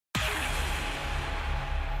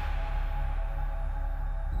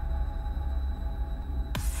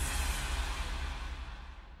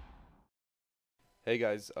Hey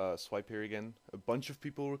guys, Swipe here again. A bunch of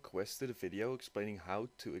people requested a video explaining how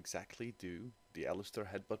to exactly do the Alistar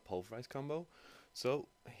Headbutt-Pulverize combo. So,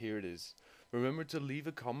 here it is. Remember to leave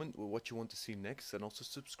a comment with what you want to see next and also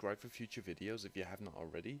subscribe for future videos if you have not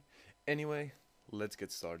already. Anyway, let's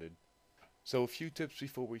get started. So, a few tips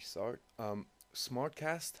before we start.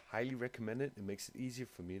 Smartcast, highly recommend it. It makes it easier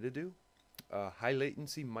for me to do. High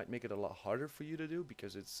latency might make it a lot harder for you to do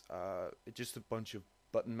because it's just a bunch of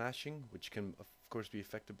button mashing, which can of course be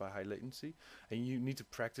affected by high latency. And you need to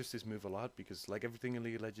practice this move a lot because, like everything in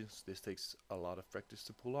League of Legends, this takes a lot of practice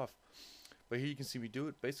to pull off. But here you can see me do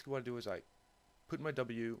it. Basically, what I do is I put my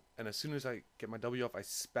W, and as soon as I get my W off, I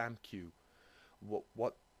spam Q.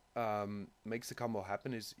 What makes the combo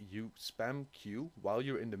happen is you spam Q while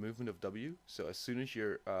you're in the movement of W. So as soon as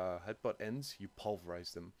your headbutt ends, you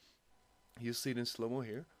pulverize them. You'll see it in slow-mo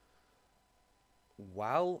here.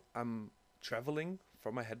 While I'm traveling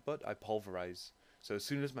from my headbutt, I pulverize. So as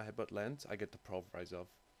soon as my headbutt lands, I get the pulverize off.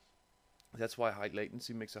 That's why high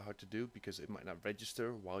latency makes it hard to do, because it might not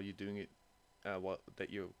register while you're doing it, while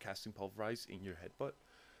that you're casting pulverize in your headbutt.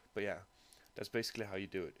 But yeah, that's basically how you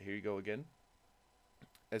do it. Here you go again.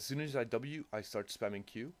 As soon as I W, I start spamming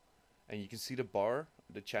Q, and you can see the bar,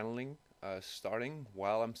 the channeling, starting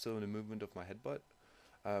while I'm still in the movement of my headbutt,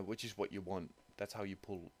 which is what you want. That's how you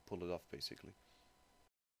pull it off, basically.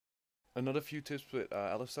 Another few tips with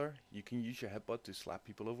Alistar: you can use your headbutt to slap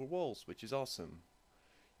people over walls, which is awesome.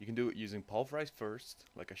 You can do it using pulverize first,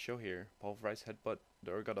 like I show here. Pulverize headbutt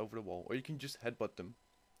the Urgot over the wall, or you can just headbutt them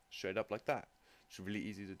straight up like that. It's really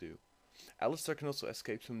easy to do. Alistar can also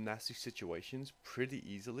escape some nasty situations pretty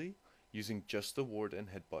easily using just the ward and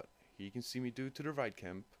headbutt. Here you can see me do it to the right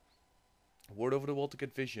camp. Ward over the wall to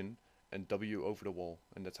get vision, and W over the wall,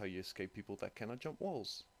 and that's how you escape people that cannot jump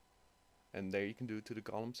walls. And there you can do it to the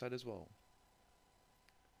golem side as well.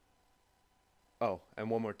 Oh, and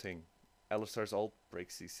one more thing. Alistar's ult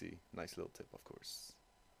breaks CC. Nice little tip, of course.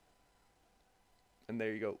 And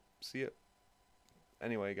there you go. See it.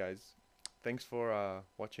 Anyway, guys, thanks for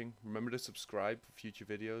watching. Remember to subscribe for future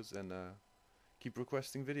videos and keep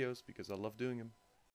requesting videos because I love doing them.